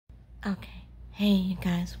Okay, hey you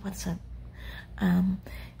guys, what's up?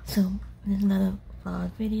 So there's another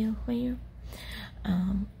vlog video for you.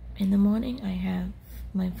 In the morning I have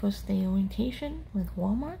my first day orientation with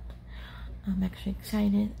Walmart. I'm actually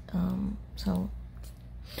excited. I'm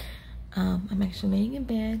actually laying in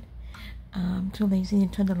bed. I'm too lazy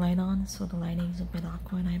to turn the light on, so the lighting is a bit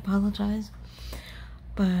awkward. I apologize.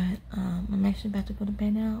 But I'm actually about to go to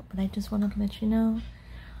bed now, but I just wanted to let you know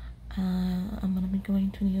I'm gonna be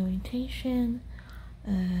going to the orientation.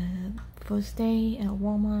 First day at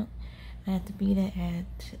Walmart. I have to be there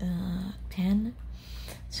at 10,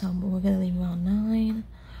 so we're gonna leave around 9.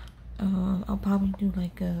 I'll probably do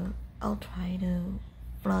I'll try to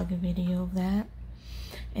vlog a video of that,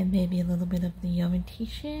 and maybe a little bit of the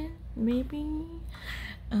orientation, maybe.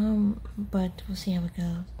 But we'll see how it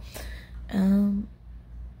goes.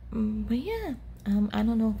 But yeah, I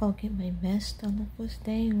don't know if I'll get my vest on the first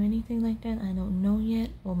day or anything like that. I don't know yet,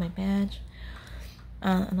 or my badge.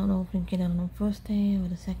 I don't know if we can get it on the first day or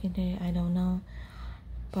the second day. I don't know,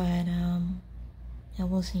 but yeah,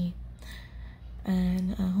 we'll see.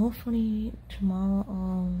 And hopefully tomorrow,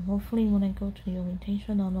 hopefully when I go to the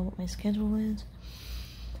orientation, I'll know what my schedule is,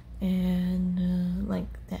 and like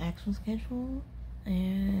the actual schedule,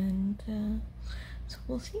 and so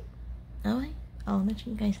we'll see. Alright, I'll let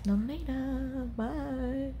you guys know later.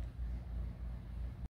 Bye.